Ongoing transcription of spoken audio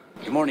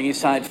Good morning,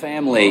 Eastside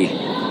family.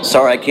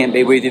 Sorry I can't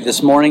be with you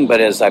this morning,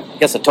 but as I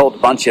guess I told a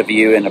bunch of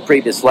you in a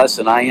previous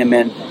lesson, I am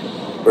in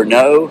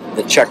Brno,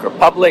 the Czech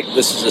Republic.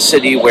 This is a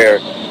city where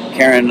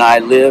Karen and I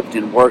lived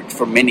and worked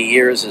for many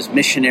years as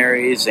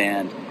missionaries,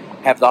 and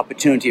have the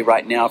opportunity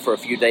right now for a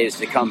few days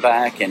to come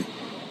back and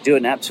do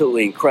an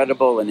absolutely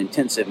incredible and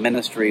intensive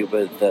ministry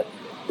with the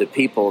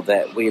people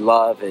that we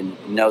love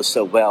and know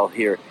so well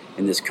here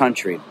in this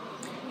country.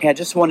 Hey, I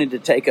just wanted to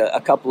take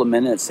a couple of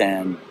minutes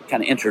and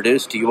kind of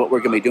introduce to you what we're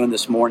going to be doing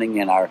this morning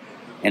in our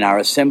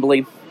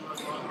assembly.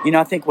 You know,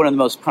 I think one of the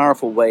most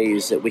powerful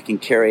ways that we can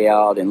carry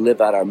out and live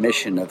out our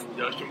mission of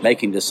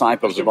making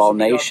disciples of all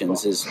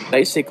nations is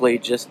basically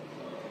just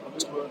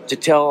to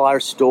tell our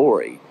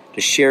story,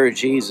 to share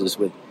Jesus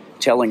with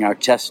telling our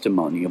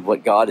testimony of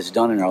what God has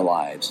done in our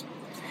lives.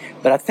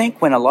 But I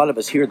think when a lot of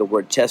us hear the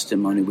word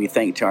testimony, we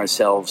think to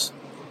ourselves,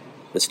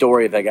 the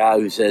story of a guy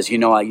who says, you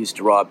know, I used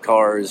to rob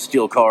cars,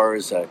 steal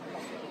cars. I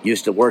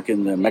used to work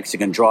in the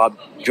Mexican drug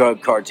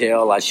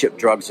cartel. I shipped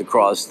drugs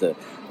across the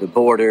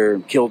border,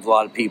 killed a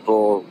lot of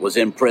people, was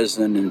in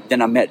prison, and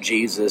then I met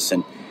Jesus,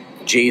 and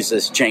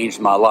Jesus changed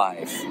my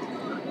life.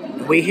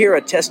 We hear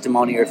a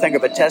testimony or think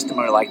of a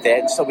testimony like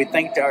that, so we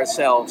think to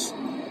ourselves,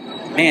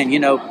 man, you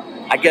know,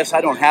 I guess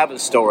I don't have a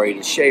story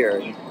to share.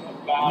 And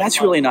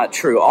that's really not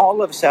true.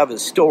 All of us have a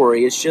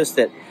story. It's just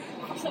that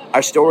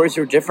our stories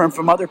are different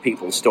from other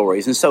people's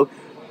stories. And so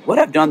what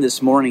I've done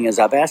this morning is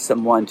I've asked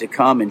someone to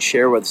come and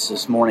share with us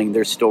this morning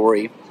their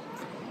story.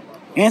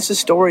 And it's a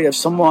story of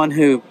someone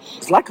who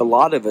is like a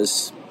lot of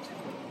us,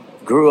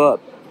 grew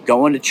up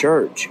going to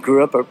church,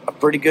 grew up a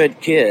pretty good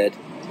kid.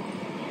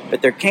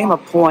 But there came a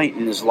point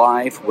in his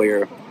life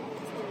where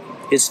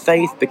his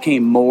faith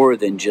became more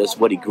than just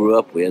what he grew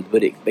up with,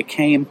 but it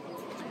became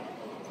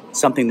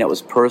something that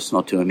was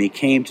personal to him. He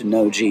came to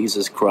know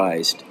Jesus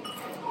Christ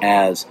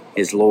as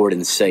his Lord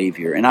and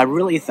Savior. And I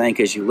really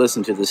think as you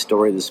listen to this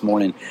story this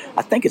morning,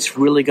 I think it's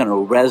really going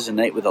to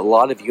resonate with a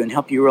lot of you and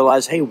help you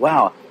realize, hey,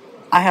 wow,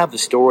 I have a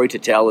story to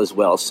tell as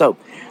well. So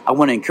I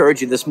want to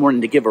encourage you this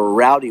morning to give a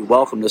rowdy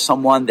welcome to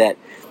someone that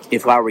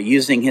if I were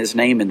using his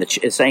name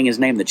saying his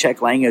name in the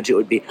Czech language, it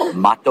would be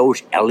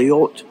Matos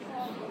Elliott.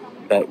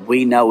 But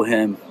we know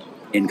him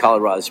in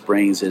Colorado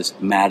Springs as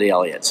Matt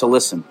Elliott. So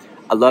listen,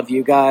 I love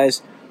you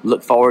guys.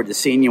 Look forward to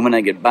seeing you when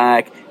I get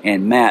back.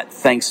 And Matt,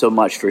 thanks so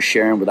much for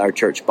sharing with our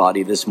church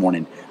body this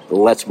morning.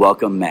 Let's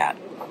welcome Matt.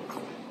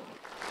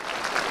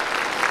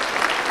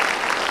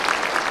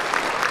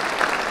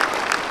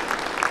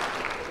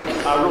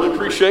 I really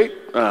appreciate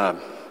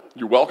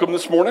your welcome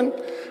this morning.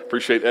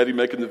 Appreciate Eddie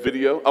making the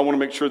video. I want to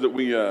make sure that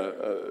we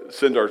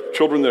send our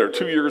children that are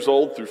 2 years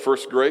old through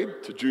first grade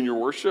to junior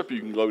worship. You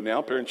can go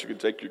now. Parents, you can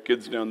take your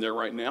kids down there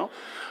right now.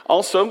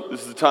 Also,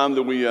 this is the time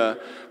that we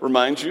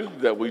remind you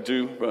that we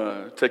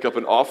do take up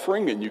an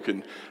offering, and you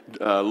can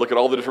look at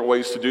all the different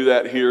ways to do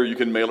that here. You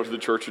can mail it to the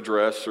church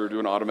address or do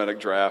an automatic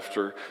draft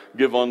or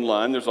give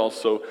online. There's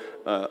also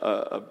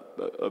a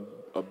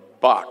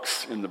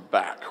box in the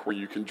back where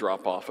you can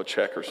drop off a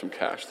check or some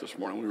cash this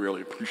morning. We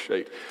really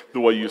appreciate the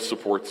way you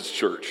support this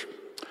church.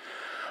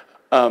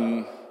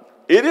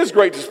 It is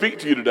great to speak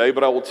to you today,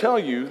 but I will tell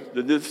you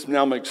that this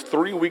now makes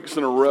 3 weeks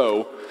in a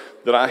row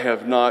that I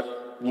have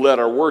not led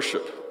our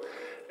worship.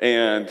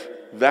 And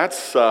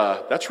that's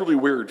really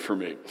weird for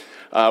me.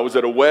 I was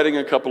at a wedding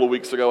a couple of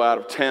weeks ago out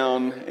of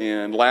town,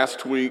 and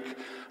last week,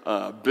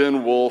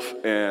 Ben Wolf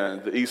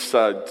and the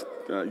Eastside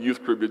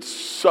youth group did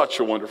such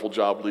a wonderful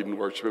job leading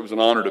worship. It was an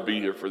honor to be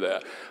here for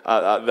that.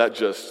 That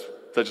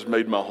just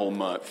made my whole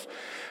month.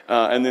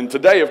 And then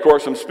today, of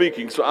course, I'm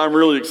speaking, so I'm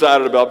really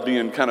excited about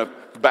being kind of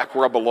back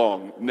where I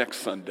belong next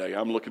Sunday.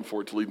 I'm looking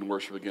forward to leading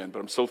worship again, but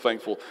I'm so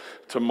thankful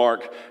to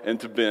Mark and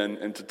to Ben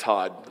and to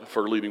Todd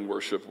for leading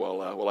worship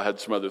while I had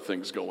some other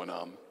things going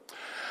on.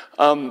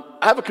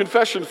 I have a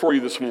confession for you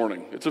this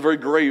morning. It's a very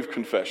grave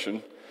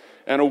confession.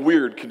 And a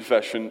weird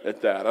confession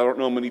at that. I don't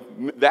know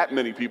that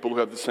many people who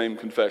have the same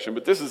confession,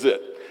 but this is it.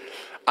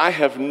 I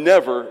have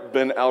never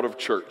been out of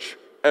church,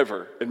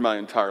 ever, in my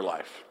entire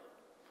life.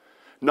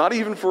 Not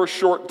even for a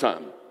short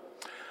time.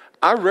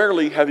 I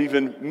rarely have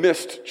even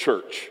missed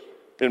church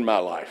in my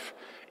life.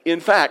 In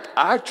fact,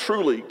 I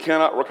truly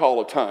cannot recall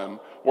a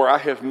time where I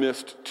have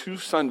missed 2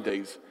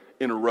 Sundays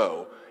in a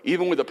row,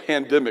 even with a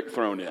pandemic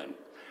thrown in.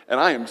 And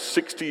I am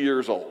 60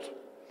 years old.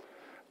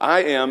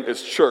 I am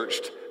as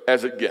churched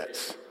as it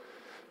gets.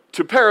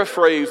 To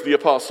paraphrase the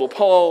Apostle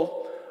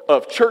Paul,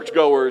 of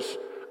churchgoers,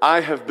 I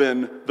have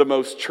been the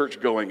most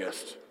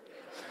church-goingest.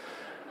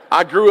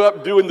 I grew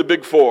up doing the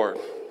big 4.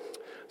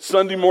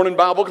 Sunday morning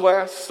Bible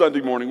class,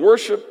 Sunday morning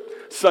worship,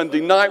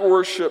 Sunday night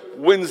worship,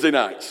 Wednesday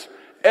nights.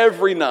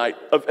 Every night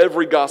of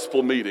every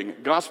gospel meeting.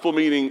 Gospel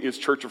meeting is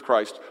Church of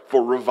Christ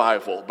for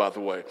revival, by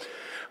the way.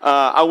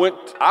 I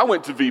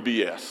went to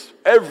VBS,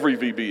 every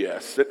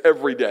VBS,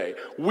 every day.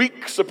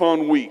 Weeks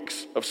upon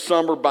weeks of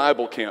summer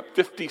Bible camp,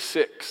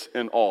 56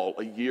 in all,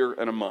 a year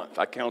and a month.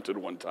 I counted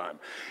one time.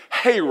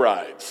 Hay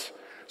rides,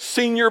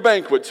 senior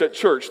banquets at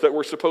church that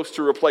were supposed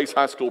to replace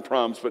high school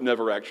proms but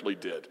never actually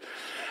did.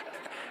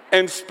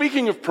 And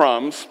speaking of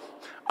proms,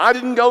 I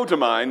didn't go to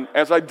mine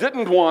as I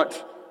didn't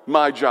want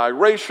my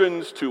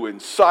gyrations to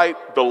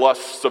incite the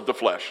lusts of the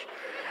flesh.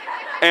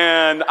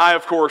 And I,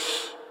 of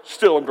course,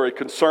 still am very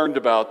concerned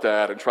about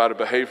that and try to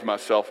behave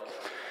myself.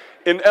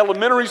 In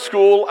elementary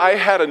school, I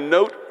had a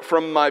note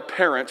from my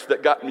parents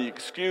that got me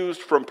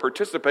excused from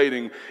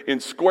participating in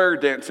square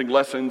dancing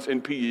lessons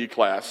in PE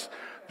class.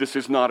 This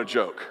is not a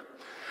joke.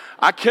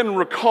 I can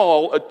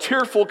recall a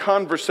tearful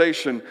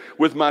conversation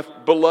with my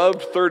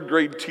beloved third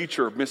grade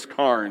teacher, Miss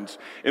Carnes,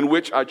 in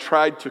which I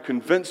tried to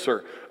convince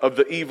her of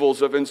the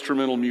evils of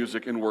instrumental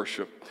music in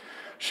worship.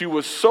 She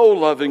was so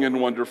loving and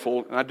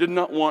wonderful, and I did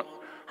not want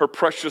her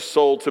precious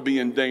soul to be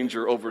in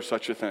danger over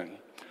such a thing.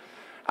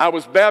 I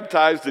was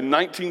baptized in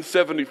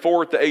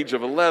 1974 at the age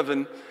of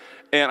 11,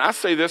 and I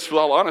say this with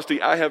all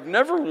honesty, I have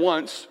never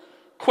once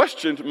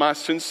questioned my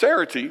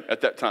sincerity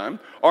at that time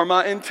or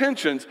my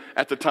intentions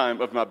at the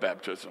time of my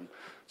baptism.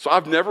 So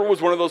I've never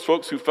was one of those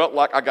folks who felt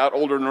like I got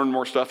older and learned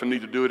more stuff and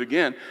need to do it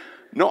again.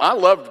 No, I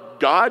loved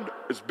God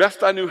as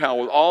best I knew how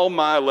with all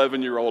my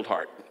 11-year-old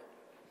heart.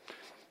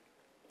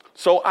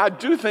 So I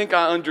do think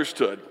I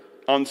understood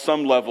on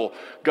some level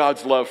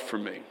God's love for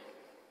me.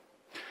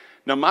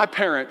 Now, my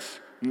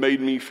parents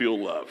made me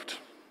feel loved.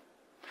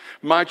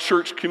 My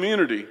church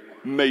community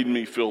made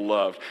me feel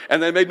loved.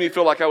 And they made me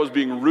feel like I was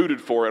being rooted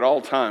for at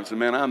all times. And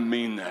man, I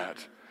mean that.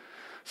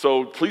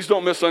 So please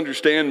don't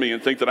misunderstand me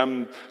and think that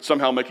I'm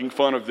somehow making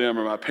fun of them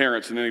or my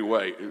parents in any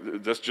way.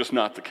 That's just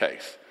not the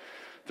case.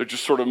 They're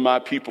just sort of my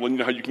people. And you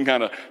know how you can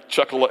kind of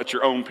chuckle at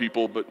your own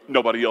people, but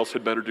nobody else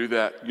had better do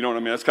that. You know what I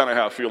mean? That's kind of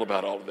how I feel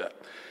about all of that.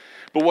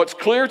 But what's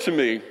clear to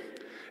me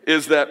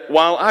is that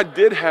while I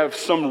did have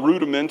some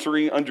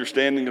rudimentary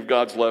understanding of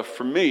God's love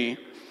for me,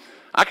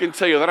 I can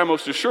tell you that I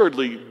most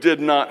assuredly did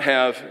not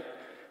have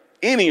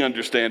any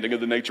understanding of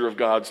the nature of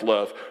God's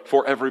love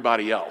for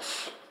everybody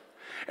else.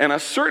 And I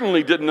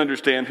certainly didn't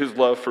understand his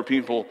love for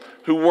people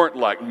who weren't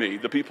like me,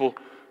 the people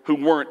who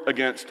weren't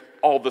against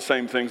all the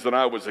same things that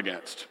I was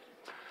against.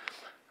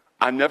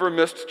 I never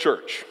missed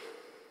church,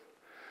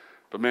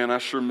 but man, I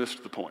sure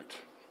missed the point.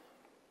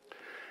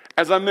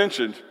 As I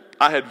mentioned,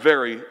 I had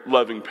very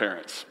loving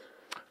parents.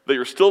 They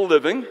are still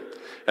living,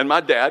 and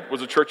my dad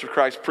was a Church of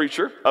Christ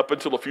preacher up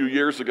until a few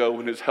years ago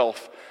when his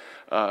health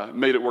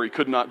made it where he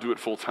could not do it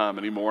full time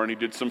anymore, and he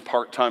did some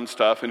part-time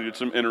stuff and he did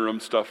some interim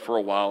stuff for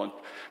a while,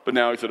 but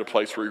now he's at a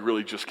place where he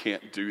really just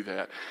can't do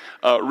that.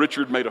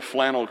 Richard made a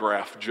flannel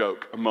graph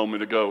joke a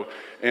moment ago,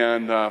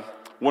 and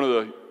one of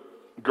the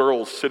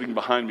girls sitting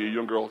behind me, a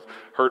young girl,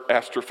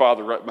 asked her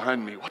father right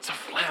behind me, "What's a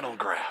flannel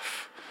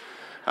graph?"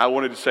 I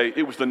wanted to say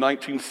it was the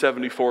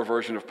 1974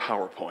 version of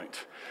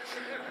PowerPoint.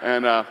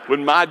 And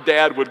when my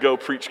dad would go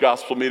preach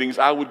gospel meetings,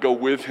 I would go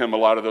with him a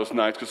lot of those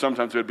nights because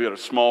sometimes it would be at a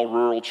small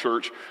rural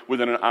church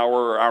within an hour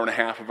or hour and a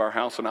half of our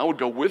house, and I would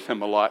go with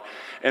him a lot.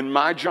 And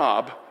my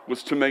job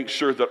was to make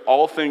sure that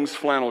all things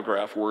flannel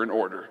graph were in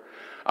order.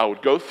 I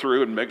would go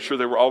through and make sure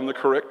they were all in the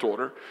correct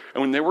order,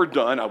 and when they were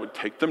done, I would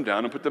take them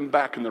down and put them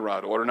back in the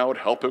right order, and I would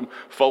help him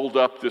fold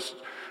up this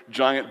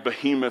giant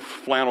behemoth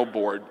flannel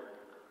board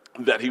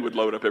that he would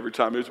load up every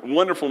time. It was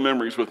wonderful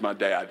memories with my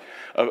dad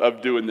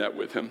of doing that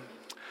with him.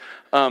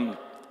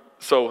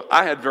 So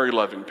I had very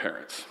loving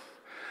parents.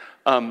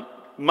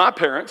 My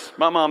parents,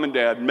 my mom and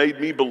dad,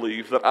 made me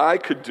believe that I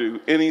could do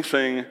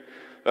anything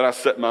that I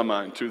set my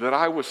mind to, that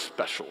I was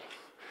special.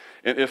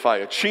 And if I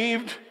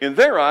achieved, in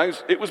their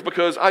eyes, it was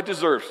because I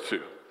deserved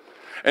to.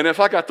 And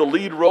if I got the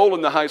lead role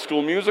in the High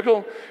School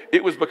Musical,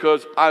 it was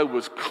because I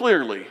was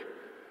clearly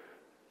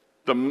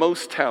the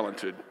most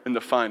talented and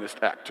the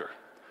finest actor.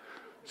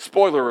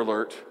 Spoiler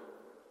alert,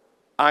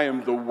 I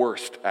am the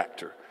worst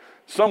actor.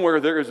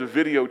 Somewhere there is a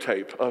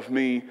videotape of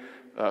me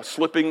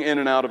slipping in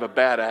and out of a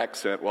bad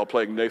accent while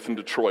playing Nathan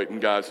Detroit in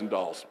Guys and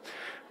Dolls.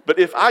 But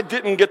if I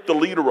didn't get the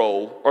lead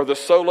role or the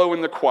solo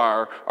in the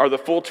choir or the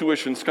full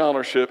tuition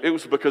scholarship, it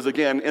was because,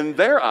 again, in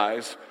their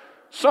eyes,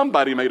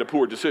 somebody made a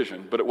poor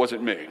decision, but it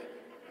wasn't me.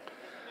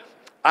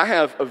 I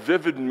have a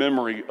vivid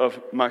memory of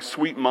my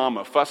sweet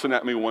mama fussing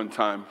at me one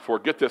time for,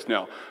 get this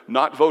now,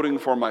 not voting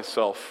for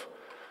myself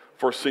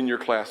for senior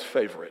class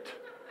favorite.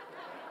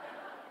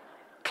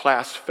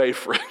 Class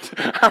favorite.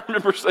 I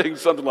remember saying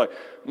something like,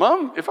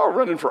 "Mom, if I were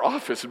running for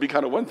office, it'd be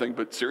kind of one thing,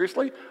 but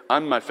seriously,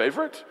 I'm my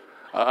favorite?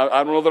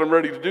 I don't know that I'm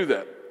ready to do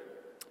that."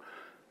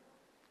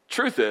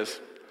 Truth is,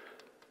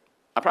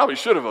 I probably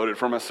should have voted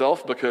for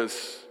myself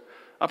because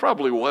I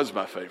probably was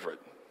my favorite.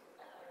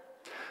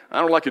 I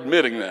don't like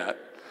admitting that,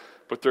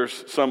 but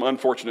there's some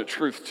unfortunate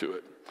truth to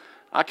it.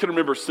 I can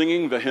remember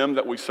singing the hymn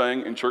that we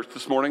sang in church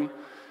this morning,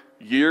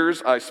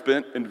 "Years I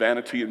Spent in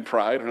Vanity and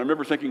Pride," and I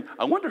remember thinking,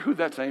 I wonder who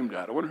that's aimed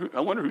at. I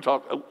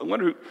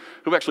wonder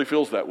who actually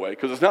feels that way,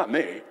 because it's not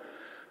me.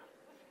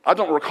 I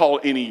don't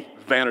recall any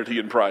vanity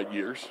and pride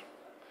years,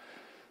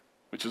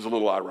 which is a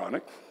little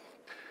ironic.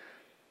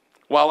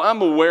 While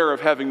I'm aware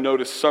of having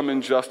noticed some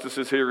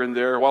injustices here and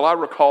there, while I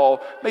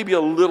recall maybe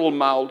a little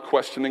mild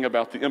questioning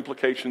about the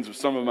implications of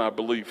some of my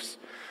beliefs,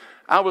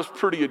 I was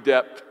pretty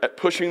adept at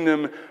pushing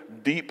them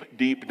deep,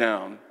 deep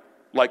down,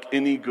 like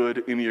any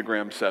good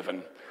Enneagram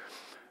 7.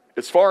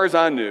 As far as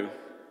I knew,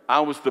 I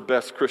was the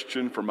best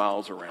Christian for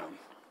miles around.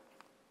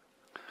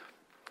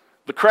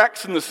 The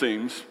cracks in the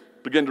seams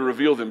began to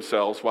reveal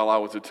themselves while I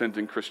was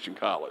attending Christian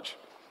college.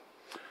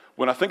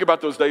 When I think about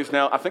those days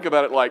now, I think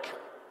about it like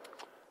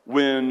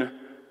when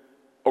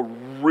a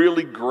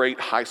really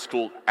great high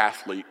school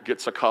athlete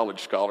gets a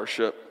college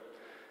scholarship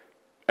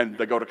and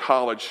they go to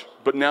college,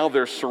 but now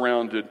they're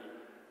surrounded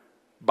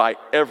by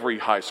every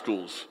high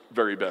school's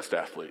very best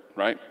athlete,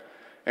 right?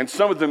 And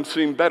some of them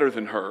seem better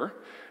than her,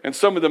 and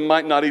some of them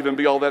might not even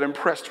be all that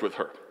impressed with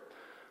her.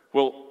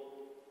 Well,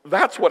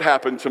 that's what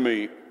happened to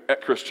me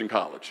at Christian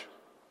college.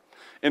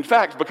 In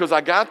fact, because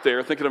I got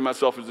there thinking of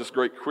myself as this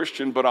great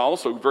Christian, but I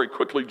also very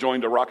quickly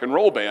joined a rock and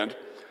roll band,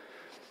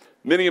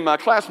 many of my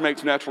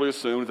classmates naturally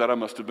assumed that I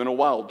must have been a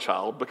wild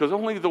child because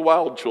only the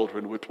wild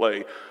children would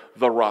play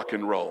the rock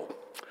and roll.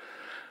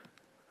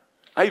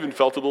 I even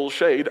felt a little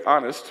shade,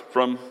 honest,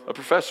 from a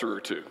professor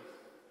or two.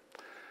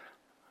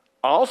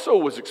 I also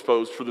was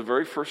exposed for the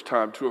very first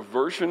time to a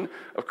version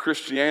of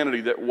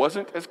Christianity that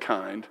wasn't as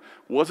kind,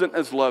 wasn't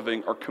as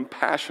loving or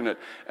compassionate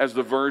as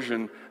the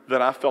version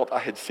that I felt I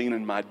had seen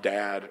in my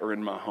dad or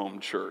in my home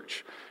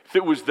church. If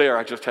it was there,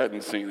 I just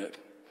hadn't seen it.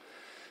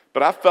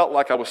 But I felt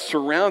like I was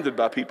surrounded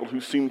by people who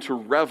seemed to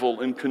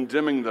revel in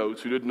condemning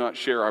those who did not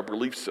share our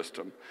belief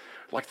system,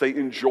 like they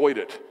enjoyed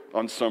it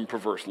on some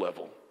perverse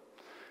level.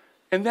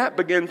 And that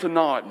began to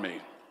gnaw at me.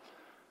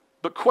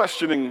 But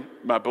questioning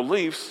my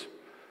beliefs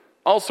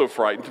also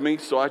frightened me,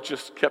 so I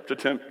just kept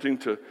attempting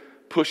to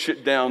push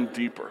it down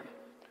deeper.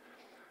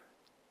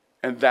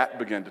 And that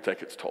began to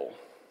take its toll.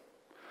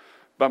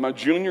 By my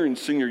junior and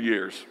senior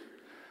years,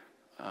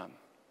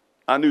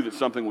 I knew that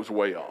something was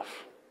way off,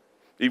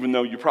 even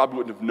though you probably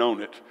wouldn't have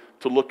known it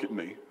to look at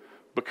me,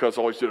 because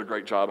I always did a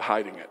great job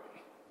hiding it.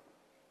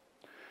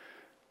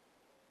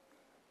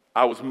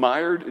 I was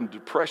mired in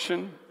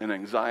depression and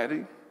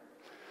anxiety,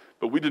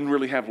 but we didn't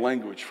really have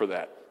language for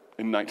that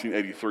in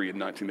 1983 and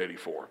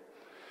 1984.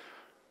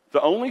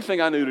 The only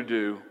thing I knew to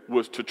do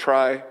was to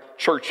try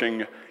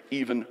churching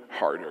even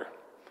harder.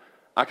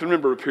 I can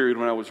remember a period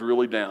when I was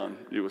really down.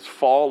 It was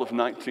fall of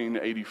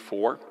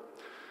 1984,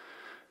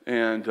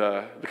 and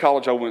the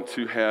college I went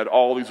to had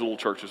all these little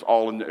churches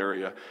all in the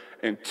area,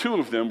 and two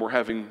of them were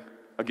having,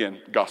 again,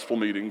 gospel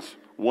meetings,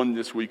 one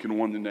this week and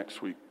one the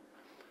next week.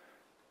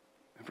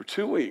 And for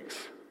 2 weeks,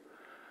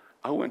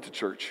 I went to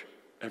church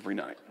every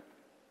night.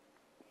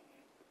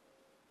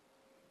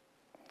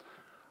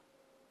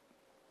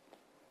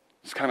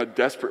 Just kind of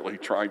desperately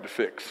trying to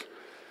fix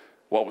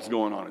what was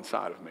going on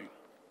inside of me.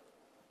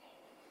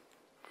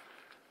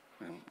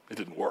 And it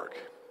didn't work.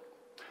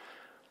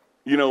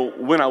 You know,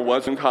 when I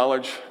was in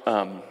college,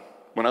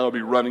 when I would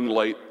be running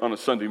late on a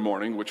Sunday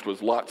morning, which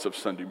was lots of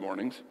Sunday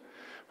mornings,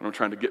 when I'm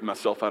trying to get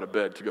myself out of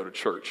bed to go to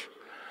church,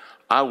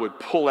 I would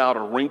pull out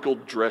a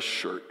wrinkled dress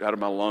shirt out of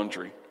my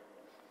laundry.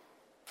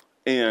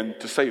 And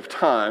to save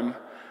time,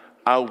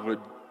 I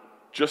would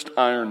just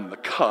iron the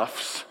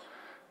cuffs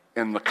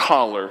and the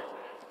collar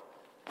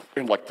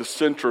in like the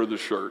center of the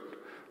shirt.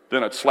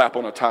 Then I'd slap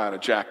on a tie and a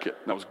jacket,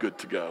 and I was good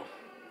to go.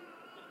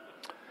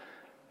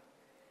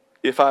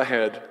 If I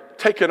had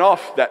taken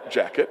off that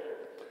jacket,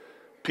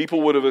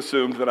 people would have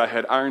assumed that I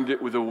had ironed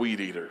it with a weed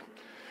eater.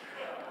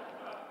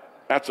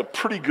 That's a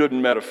pretty good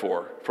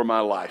metaphor for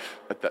my life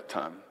at that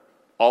time.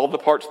 All the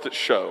parts that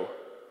show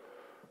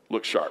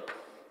look sharp.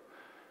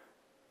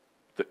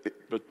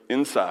 But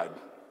inside,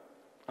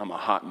 I'm a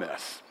hot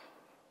mess.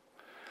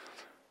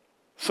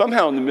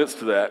 Somehow in the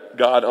midst of that,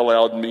 God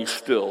allowed me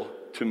still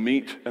to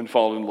meet and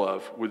fall in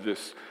love with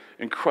this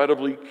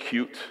incredibly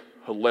cute,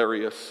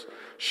 hilarious,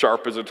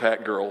 sharp as a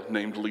tack girl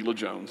named Leela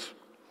Jones.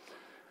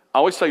 I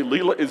always say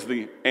Leela is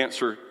the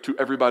answer to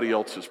everybody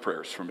else's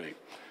prayers for me.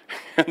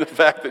 And the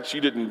fact that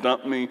she didn't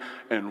dump me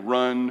and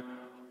run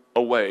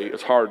away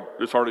as hard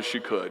as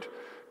she could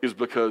is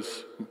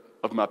because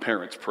of my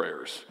parents'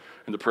 prayers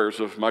and the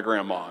prayers of my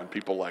grandma and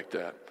people like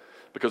that.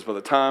 Because by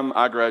the time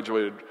I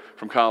graduated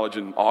from college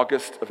in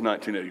August of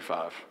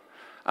 1985,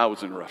 I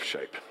was in rough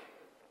shape.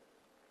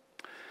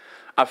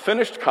 I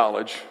finished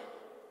college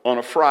on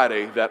a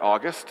Friday that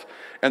August,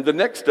 and the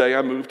next day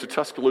I moved to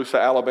Tuscaloosa,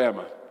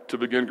 Alabama to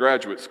begin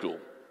graduate school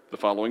the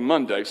following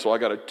Monday, so I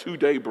got a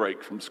 2-day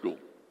break from school.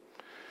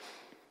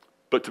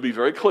 But to be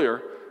very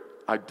clear,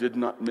 I did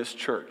not miss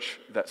church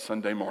that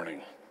Sunday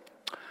morning.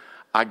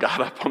 I got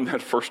up on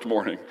that first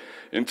morning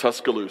in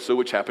Tuscaloosa,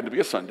 which happened to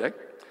be a Sunday,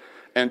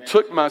 and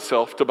took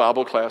myself to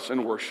Bible class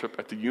and worship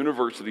at the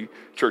University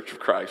Church of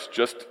Christ,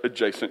 just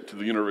adjacent to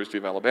the University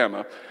of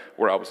Alabama,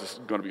 where I was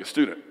going to be a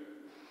student.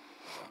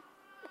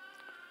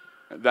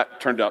 That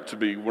turned out to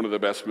be one of the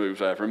best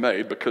moves I ever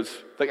made because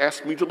they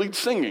asked me to lead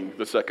singing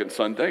the second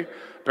Sunday.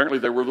 Apparently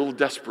they were a little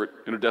desperate,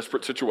 in a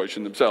desperate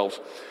situation themselves.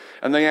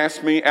 And they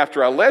asked me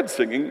after I led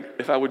singing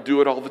if I would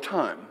do it all the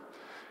time.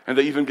 And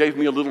they even gave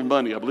me a little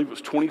money. I believe it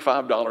was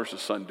 $25 a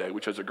Sunday,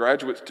 which as a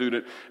graduate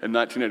student in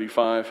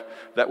 1985,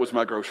 that was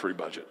my grocery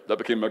budget. That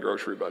became my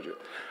grocery budget.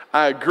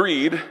 I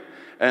agreed,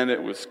 and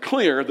it was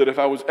clear that if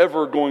I was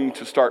ever going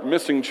to start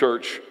missing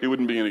church, it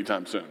wouldn't be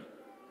anytime soon.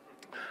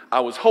 I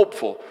was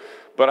hopeful,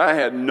 But I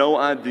had no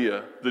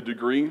idea the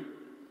degree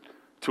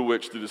to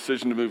which the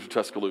decision to move to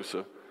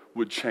Tuscaloosa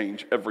would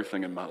change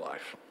everything in my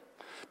life.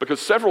 Because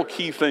several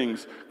key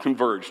things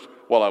converged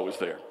while I was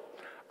there.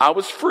 I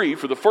was free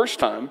for the first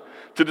time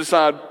to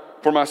decide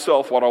for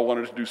myself what I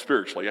wanted to do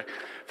spiritually.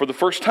 For the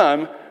first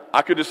time,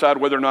 I could decide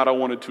whether or not I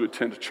wanted to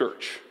attend a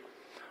church.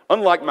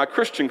 Unlike my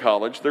Christian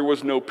college, there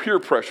was no peer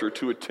pressure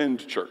to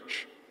attend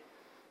church.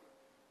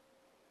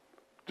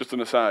 Just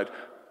an aside,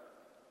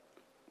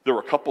 there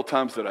were a couple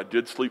times that I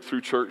did sleep through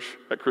church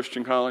at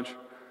Christian college,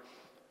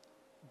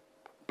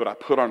 but I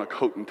put on a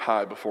coat and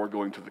tie before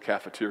going to the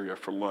cafeteria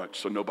for lunch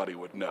so nobody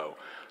would know.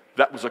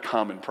 That was a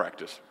common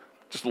practice.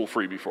 Just a little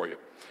freebie for you.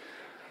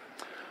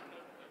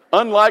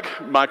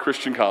 Unlike my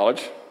Christian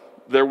college,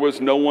 there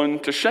was no one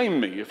to shame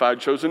me if I had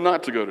chosen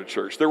not to go to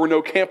church. There were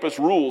no campus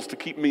rules to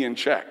keep me in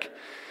check.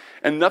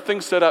 And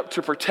nothing set up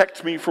to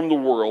protect me from the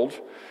world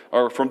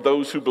or from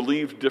those who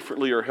believed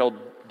differently or held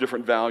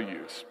different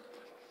values.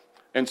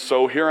 And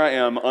so here I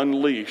am,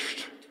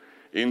 unleashed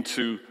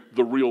into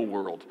the real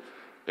world,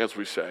 as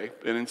we say.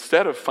 And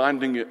instead of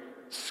finding it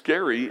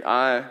scary,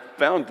 I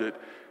found it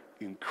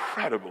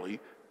incredibly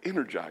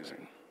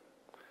energizing.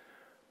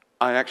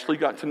 I actually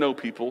got to know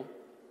people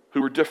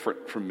who were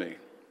different from me.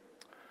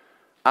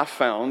 I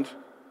found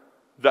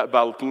that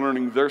by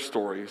learning their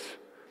stories,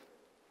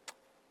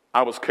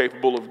 I was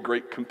capable of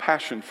great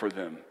compassion for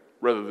them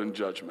rather than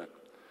judgment.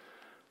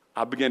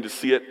 I began to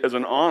see it as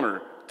an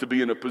honor to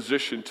be in a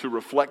position to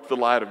reflect the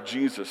light of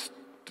Jesus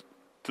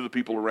to the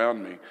people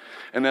around me.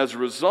 And as a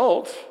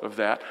result of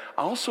that,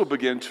 I also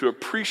began to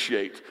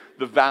appreciate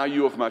the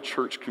value of my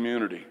church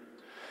community.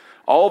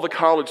 All the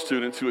college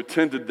students who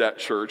attended that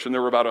church, and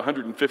there were about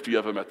 150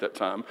 of them at that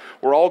time,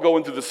 were all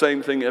going through the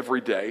same thing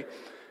every day.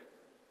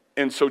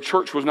 And so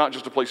church was not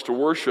just a place to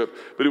worship,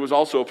 but it was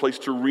also a place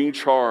to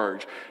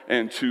recharge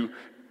and to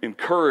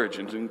encourage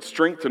and to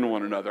strengthen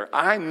one another.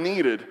 I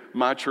needed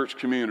my church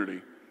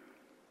community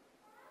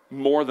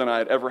more than I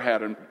had ever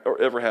had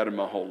in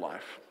my whole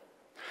life.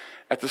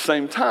 At the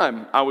same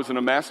time, I was in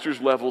a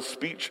master's level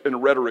speech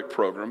and rhetoric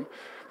program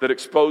that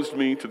exposed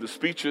me to the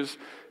speeches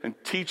and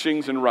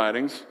teachings and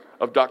writings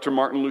of Dr.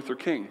 Martin Luther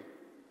King.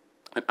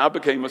 And I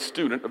became a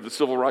student of the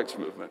civil rights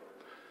movement.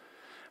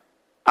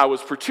 I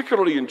was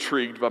particularly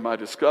intrigued by my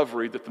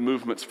discovery that the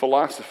movement's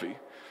philosophy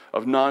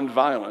of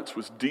nonviolence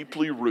was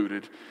deeply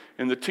rooted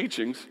in the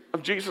teachings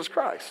of Jesus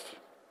Christ.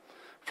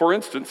 For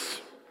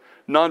instance,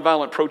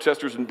 nonviolent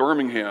protesters in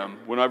Birmingham,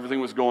 when everything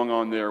was going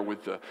on there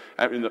with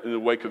in the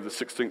wake of the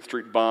 16th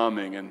Street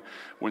bombing and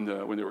when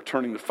they were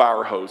turning the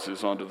fire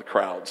hoses onto the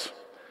crowds,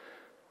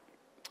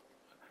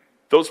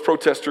 those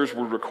protesters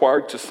were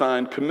required to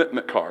sign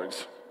commitment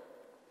cards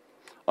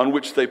on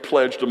which they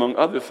pledged, among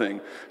other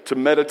things, to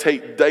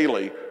meditate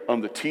daily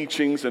on the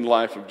teachings and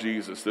life of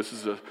Jesus. This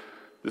is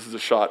a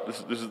shot.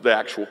 This is the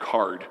actual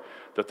card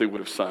that they would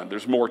have signed.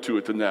 There's more to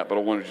it than that, but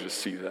I wanted you to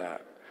see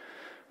that.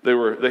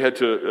 They had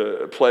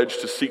to pledge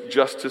to seek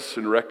justice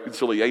and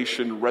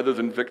reconciliation rather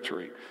than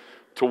victory,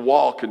 to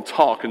walk and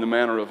talk in the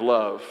manner of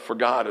love, for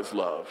God is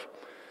love,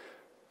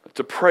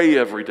 to pray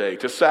every day,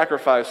 to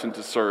sacrifice and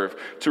to serve,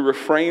 to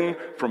refrain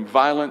from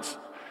violence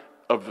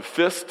of the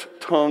fist,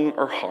 tongue,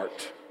 or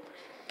heart.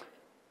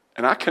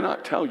 And I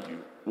cannot tell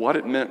you what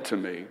it meant to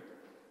me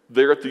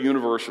there at the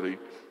university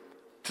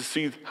to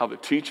see how the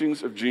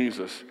teachings of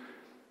Jesus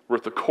were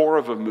at the core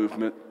of a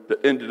movement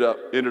that ended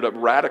up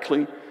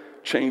radically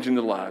changing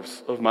the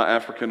lives of my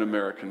African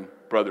American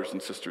brothers and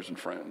sisters and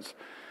friends,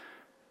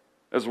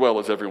 as well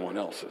as everyone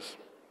else's.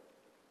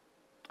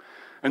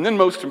 And then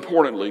most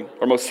importantly,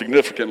 or most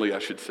significantly, I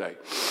should say,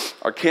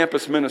 our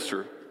campus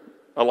minister,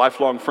 a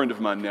lifelong friend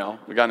of mine now,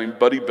 a guy named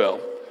Buddy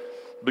Bell,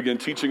 began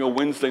teaching a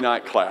Wednesday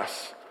night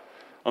class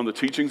on the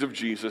teachings of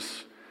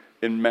Jesus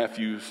in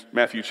Matthew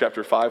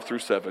chapter 5 through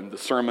 7, the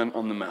Sermon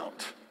on the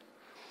Mount.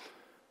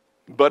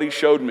 Buddy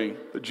showed me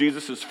that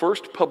Jesus'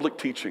 first public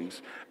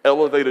teachings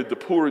elevated the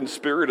poor in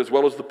spirit as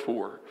well as the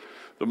poor,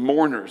 the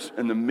mourners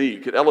and the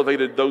meek. It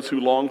elevated those who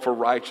long for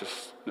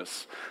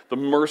righteousness, the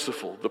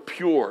merciful, the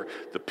pure,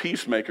 the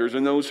peacemakers,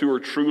 and those who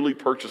are truly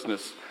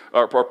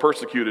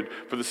persecuted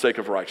for the sake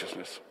of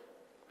righteousness.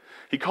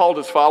 He called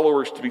his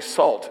followers to be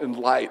salt and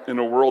light in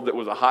a world that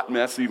was a hot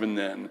mess even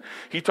then.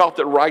 He taught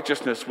that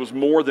righteousness was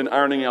more than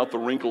ironing out the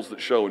wrinkles that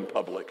show in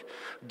public,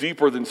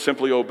 deeper than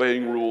simply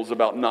obeying rules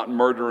about not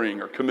murdering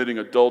or committing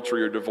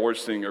adultery or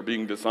divorcing or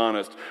being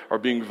dishonest or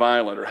being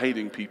violent or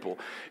hating people.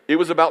 It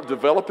was about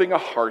developing a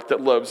heart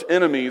that loves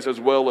enemies as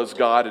well as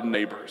God and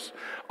neighbors,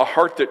 a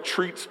heart that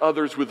treats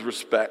others with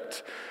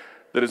respect,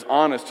 that is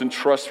honest and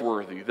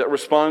trustworthy, that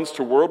responds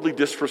to worldly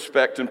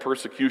disrespect and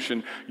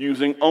persecution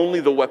using only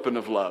the weapon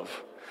of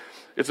love.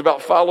 It's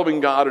about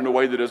following God in a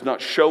way that is not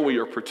showy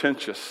or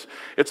pretentious.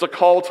 It's a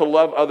call to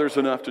love others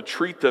enough to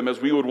treat them as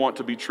we would want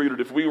to be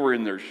treated if we were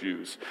in their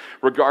shoes,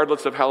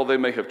 regardless of how they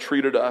may have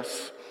treated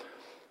us,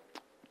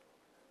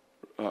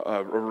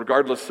 or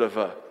regardless of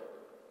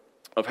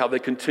how they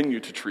continue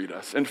to treat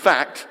us. In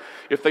fact,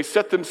 if they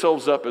set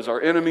themselves up as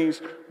our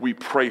enemies, we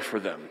pray for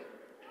them.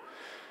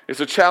 It's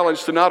a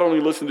challenge to not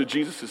only listen to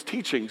Jesus'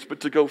 teachings, but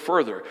to go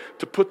further,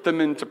 to put them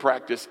into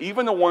practice,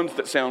 even the ones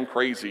that sound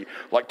crazy,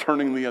 like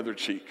turning the other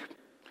cheek.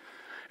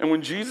 And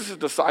when Jesus'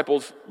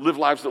 disciples live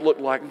lives that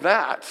look like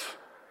that,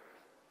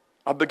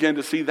 I began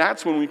to see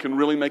that's when we can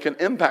really make an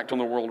impact on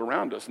the world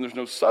around us, and there's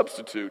no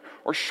substitute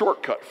or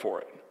shortcut for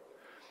it.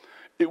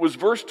 It was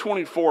verse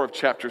 24 of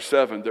chapter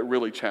 7 that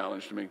really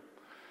challenged me.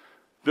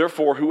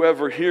 Therefore,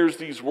 whoever hears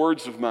these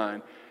words of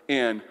mine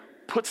and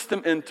puts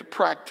them into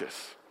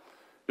practice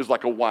is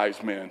like a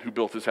wise man who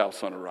built his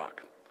house on a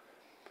rock.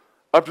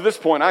 Up to this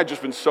point, I'd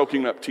just been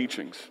soaking up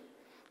teachings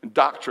and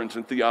doctrines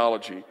and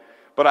theology,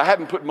 but I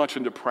hadn't put much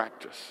into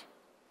practice.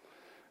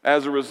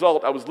 As a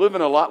result, I was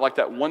living a lot like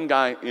that one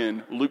guy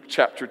in Luke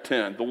chapter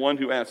 10, the one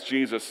who asked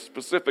Jesus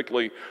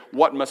specifically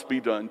what must be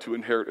done to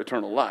inherit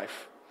eternal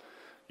life.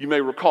 You may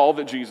recall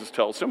that Jesus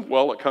tells him,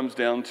 well, it comes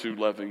down to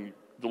loving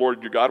the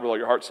Lord your God with all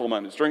your heart, soul,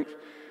 mind, and strength,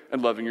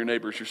 and loving your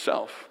neighbors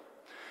yourself.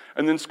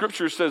 And then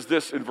Scripture says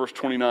this in verse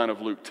 29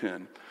 of Luke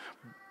 10.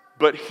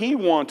 But he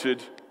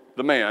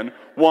the man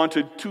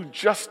wanted to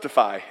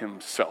justify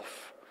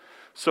himself.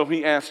 So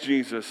he asked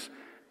Jesus,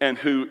 and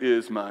who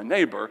is my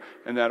neighbor?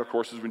 And that, of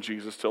course, is when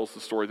Jesus tells the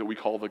story that we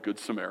call the Good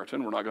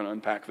Samaritan. We're not going to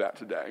unpack that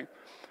today.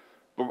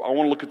 But I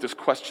want to look at this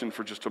question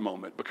for just a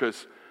moment,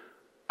 because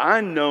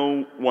I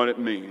know what it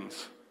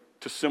means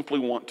to simply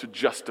want to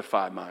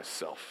justify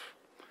myself.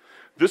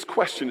 This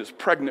question is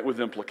pregnant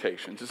with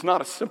implications. It's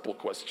not a simple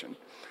question.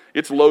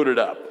 It's loaded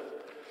up.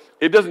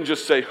 It doesn't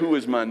just say, who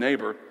is my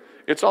neighbor?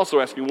 It's also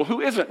asking, well, who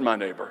isn't my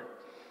neighbor?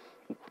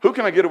 Who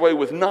can I get away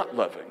with not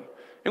loving?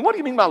 And what do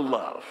you mean by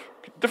love?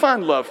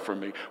 Define love for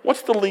me.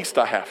 What's the least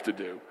I have to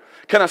do?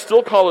 Can I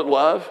still call it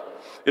love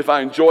if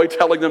I enjoy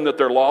telling them that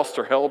they're lost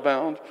or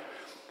hellbound?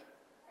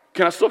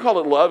 Can I still call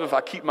it love if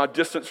I keep my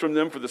distance from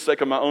them for the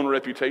sake of my own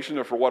reputation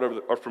or from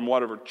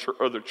whatever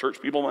other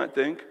church people might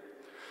think?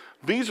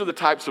 These are the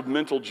types of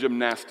mental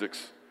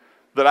gymnastics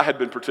that I had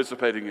been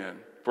participating in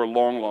for a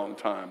long, long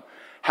time.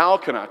 How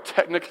can I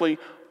technically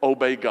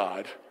obey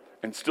God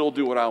and still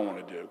do what I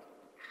want to do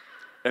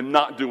and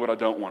not do what I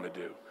don't want to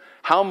do?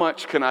 How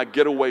much can I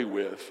get away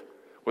with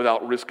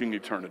without risking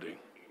eternity?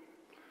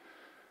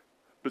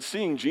 But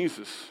seeing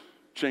Jesus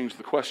changed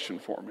the question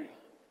for me.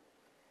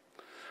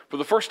 For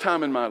the first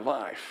time in my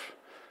life,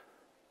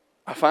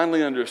 I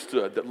finally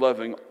understood that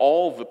loving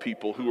all the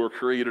people who were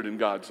created in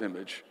God's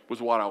image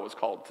was what I was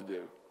called to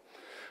do.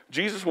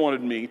 Jesus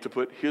wanted me to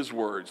put his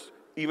words,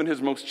 even his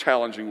most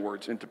challenging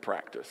words, into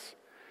practice.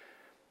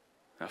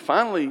 I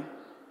finally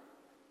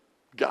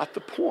got the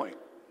point.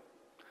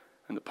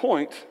 And the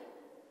point,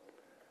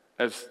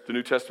 as the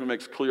New Testament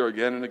makes clear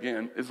again and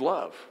again, is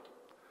love.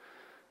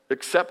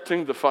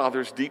 Accepting the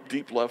Father's deep,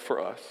 deep love for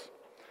us.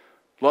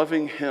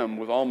 Loving him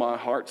with all my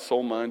heart,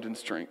 soul, mind, and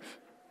strength.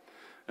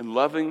 And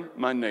loving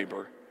my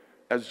neighbor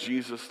as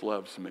Jesus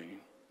loves me.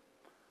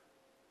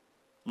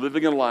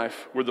 Living a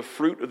life where the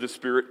fruit of the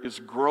Spirit is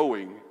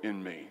growing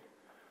in me.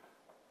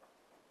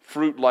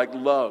 Fruit like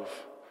love,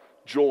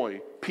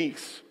 joy,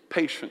 peace,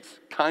 patience,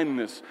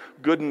 kindness,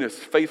 goodness,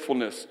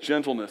 faithfulness,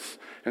 gentleness,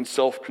 and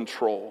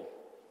self-control.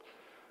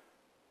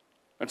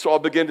 And so I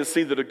began to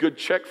see that a good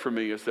check for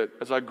me is that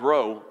as I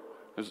grow,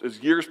 as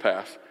years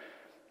pass,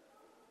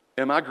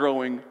 am I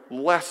growing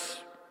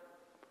less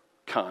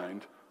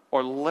kind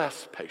or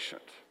less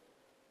patient?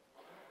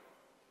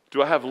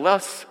 Do I have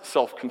less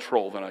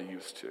self-control than I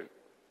used to?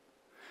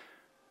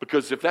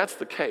 Because if that's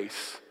the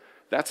case,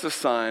 that's a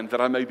sign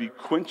that I may be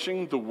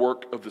quenching the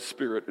work of the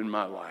Spirit in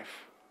my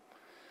life.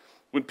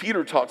 When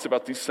Peter talks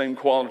about these same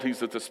qualities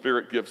that the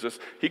Spirit gives us,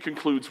 he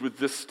concludes with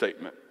this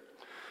statement.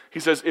 He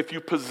says, if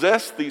you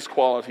possess these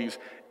qualities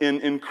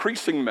in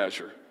increasing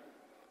measure,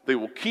 they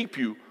will keep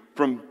you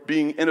from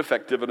being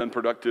ineffective and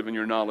unproductive in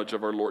your knowledge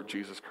of our Lord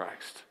Jesus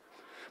Christ.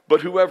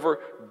 But whoever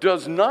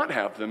does not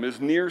have them is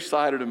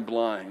nearsighted and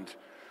blind,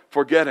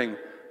 forgetting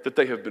that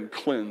they have been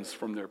cleansed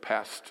from their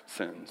past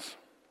sins.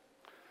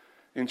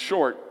 In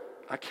short,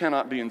 I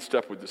cannot be in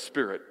step with the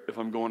Spirit if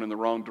I'm going in the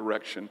wrong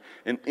direction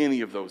in any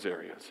of those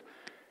areas.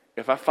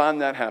 If I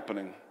find that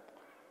happening,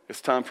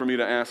 it's time for me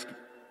to ask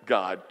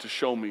God to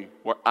show me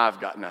where I've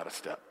gotten out of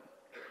step.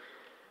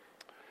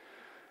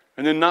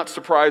 And then, not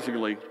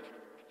surprisingly,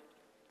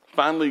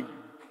 finally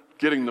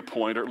getting the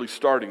point, or at least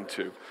starting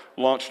to,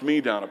 launched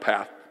me down a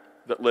path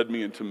that led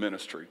me into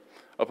ministry.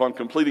 Upon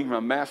completing my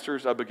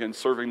master's, I began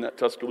serving that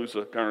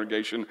Tuscaloosa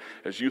congregation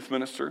as youth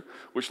minister,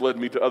 which led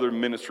me to other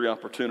ministry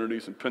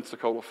opportunities in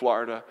Pensacola,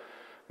 Florida,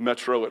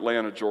 Metro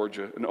Atlanta,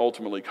 Georgia, and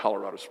ultimately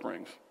Colorado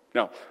Springs.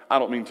 Now, I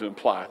don't mean to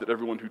imply that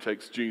everyone who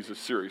takes Jesus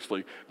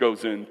seriously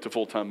goes into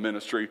full-time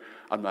ministry.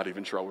 I'm not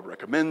even sure I would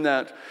recommend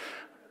that,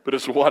 but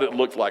it's what it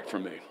looked like for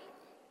me.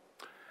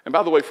 And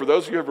by the way, for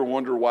those of you who ever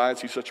wonder why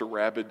is he such a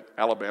rabid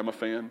Alabama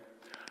fan,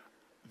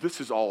 this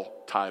is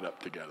all tied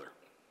up together.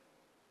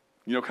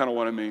 You know kind of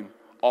what I mean?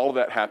 All of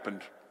that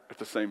happened at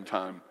the same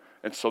time.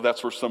 And so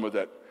that's where some of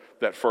that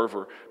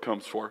fervor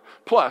comes for.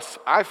 Plus,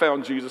 I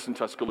found Jesus in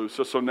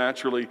Tuscaloosa, so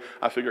naturally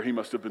I figure he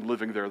must have been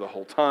living there the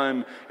whole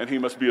time, and he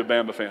must be a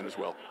Bama fan as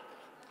well.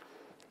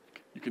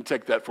 You can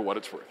take that for what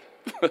it's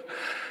worth.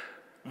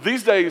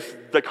 These days,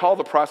 they call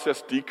the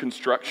process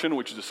deconstruction,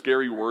 which is a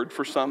scary word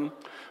for some,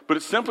 but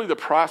it's simply the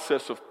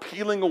process of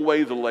peeling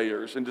away the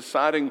layers and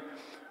deciding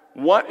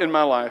what in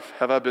my life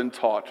have I been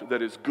taught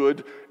that is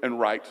good and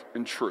right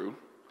and true,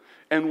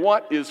 and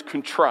what is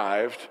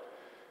contrived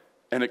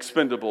and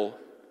expendable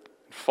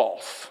and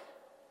false.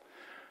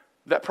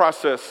 That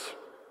process,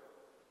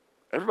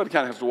 everybody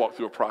kind of has to walk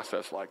through a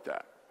process like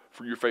that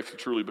for your faith to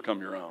truly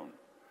become your own.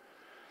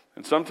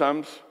 And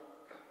sometimes,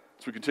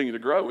 as we continue to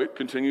grow, it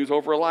continues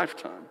over a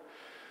lifetime.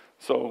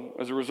 So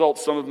as a result,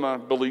 some of my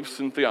beliefs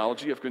in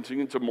theology have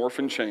continued to morph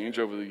and change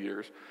over the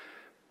years.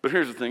 But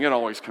here's the thing, it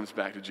always comes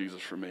back to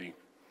Jesus for me.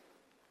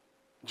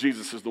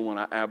 Jesus is the one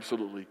I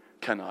absolutely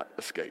cannot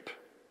escape.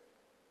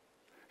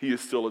 He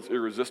is still as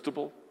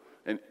irresistible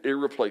and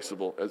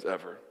irreplaceable as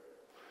ever.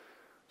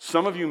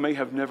 Some of you may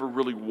have never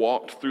really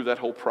walked through that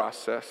whole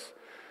process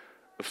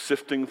of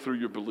sifting through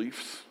your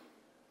beliefs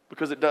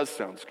because it does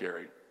sound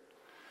scary.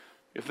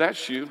 If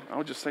that's you, I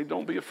would just say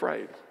don't be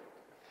afraid.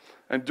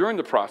 And during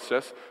the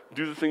process,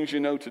 do the things you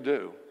know to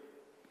do.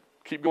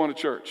 Keep going to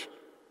church.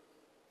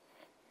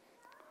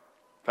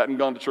 If I hadn't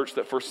gone to church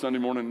that first Sunday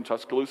morning in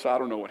Tuscaloosa, I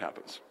don't know what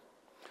happens.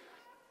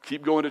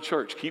 Keep going to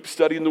church. Keep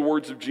studying the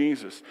words of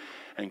Jesus.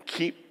 And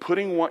keep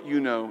putting what you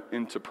know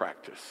into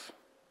practice.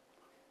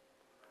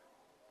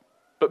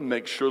 But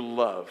make sure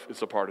love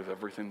is a part of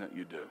everything that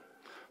you do.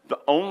 The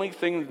only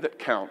thing that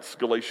counts,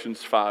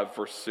 Galatians 5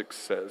 verse 6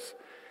 says,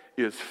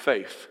 is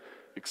faith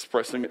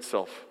expressing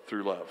itself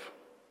through love.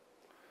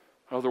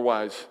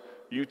 Otherwise,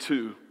 you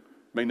too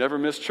may never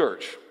miss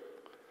church,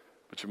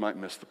 but you might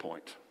miss the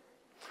point.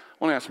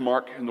 I want to ask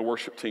Mark and the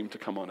worship team to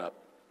come on up.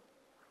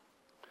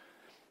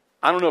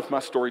 I don't know if my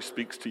story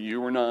speaks to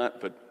you or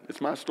not, but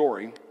it's my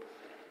story,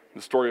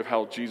 the story of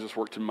how Jesus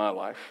worked in my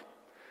life.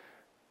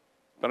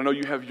 But I know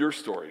you have your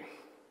story,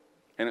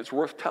 and it's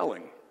worth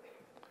telling.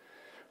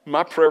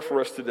 My prayer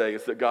for us today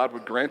is that God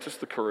would grant us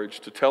the courage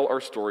to tell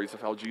our stories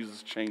of how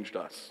Jesus changed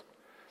us.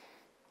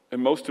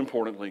 And most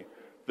importantly,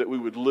 that we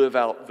would live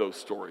out those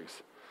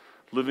stories,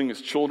 living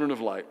as children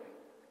of light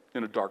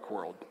in a dark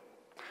world.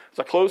 As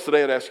I close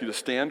today, I'd ask you to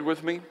stand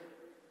with me.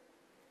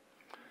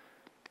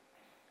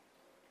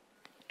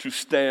 To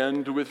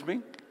stand with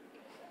me,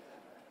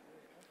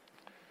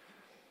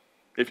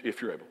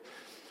 if you're able.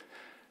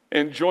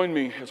 And join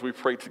me as we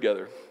pray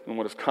together in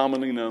what is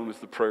commonly known as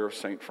the prayer of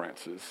St.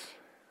 Francis.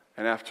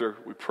 And after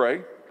we pray,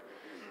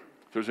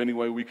 if there's any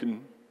way we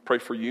can pray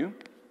for you,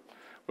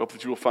 we hope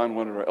that you will find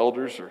one of our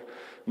elders or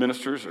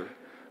ministers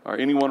or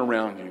anyone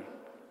around you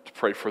to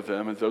pray for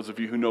them. And those of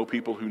you who know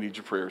people who need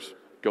your prayers,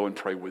 go and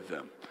pray with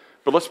them.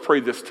 But let's pray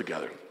this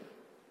together.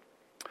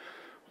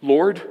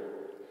 Lord,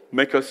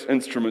 make us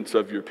instruments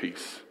of your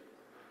peace.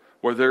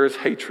 Where there is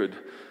hatred,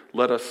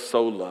 let us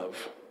sow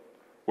love.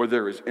 Where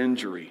there is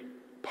injury,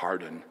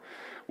 pardon.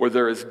 Where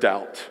there is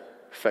doubt,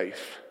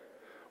 faith.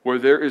 Where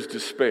there is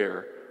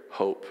despair,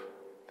 hope.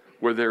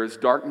 Where there is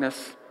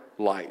darkness,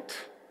 light.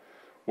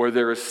 Where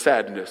there is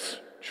sadness,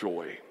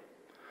 joy.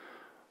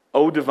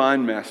 O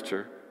divine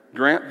Master,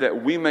 grant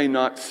that we may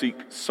not seek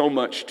so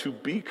much to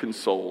be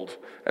consoled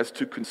as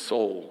to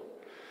console,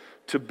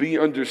 to be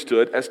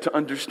understood as to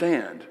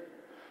understand,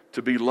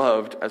 to be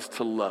loved as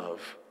to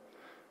love.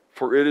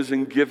 For it is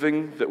in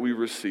giving that we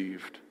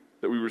receive.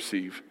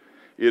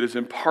 It is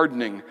in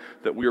pardoning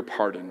that we are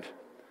pardoned.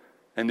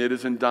 And it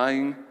is in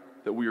dying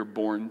that we are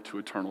born to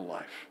eternal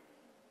life.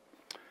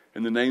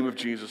 In the name of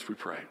Jesus we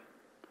pray.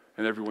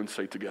 And everyone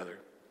say together,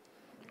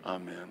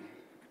 Amen.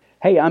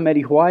 Hey, I'm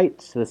Eddie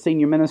White, the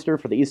Senior Minister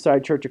for the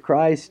Eastside Church of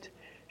Christ.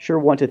 Sure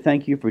want to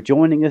thank you for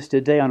joining us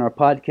today on our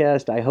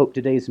podcast. I hope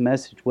today's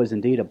message was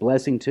indeed a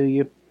blessing to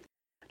you.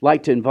 I'd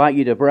like to invite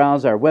you to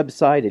browse our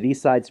website at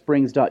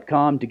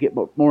eastsidesprings.com to get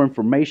more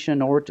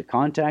information or to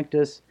contact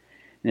us.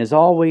 And as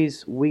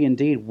always, we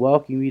indeed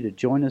welcome you to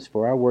join us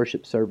for our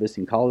worship service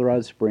in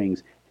Colorado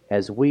Springs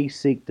as we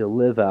seek to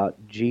live out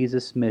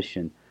Jesus'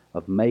 mission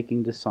of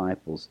making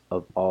disciples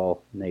of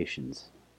all nations.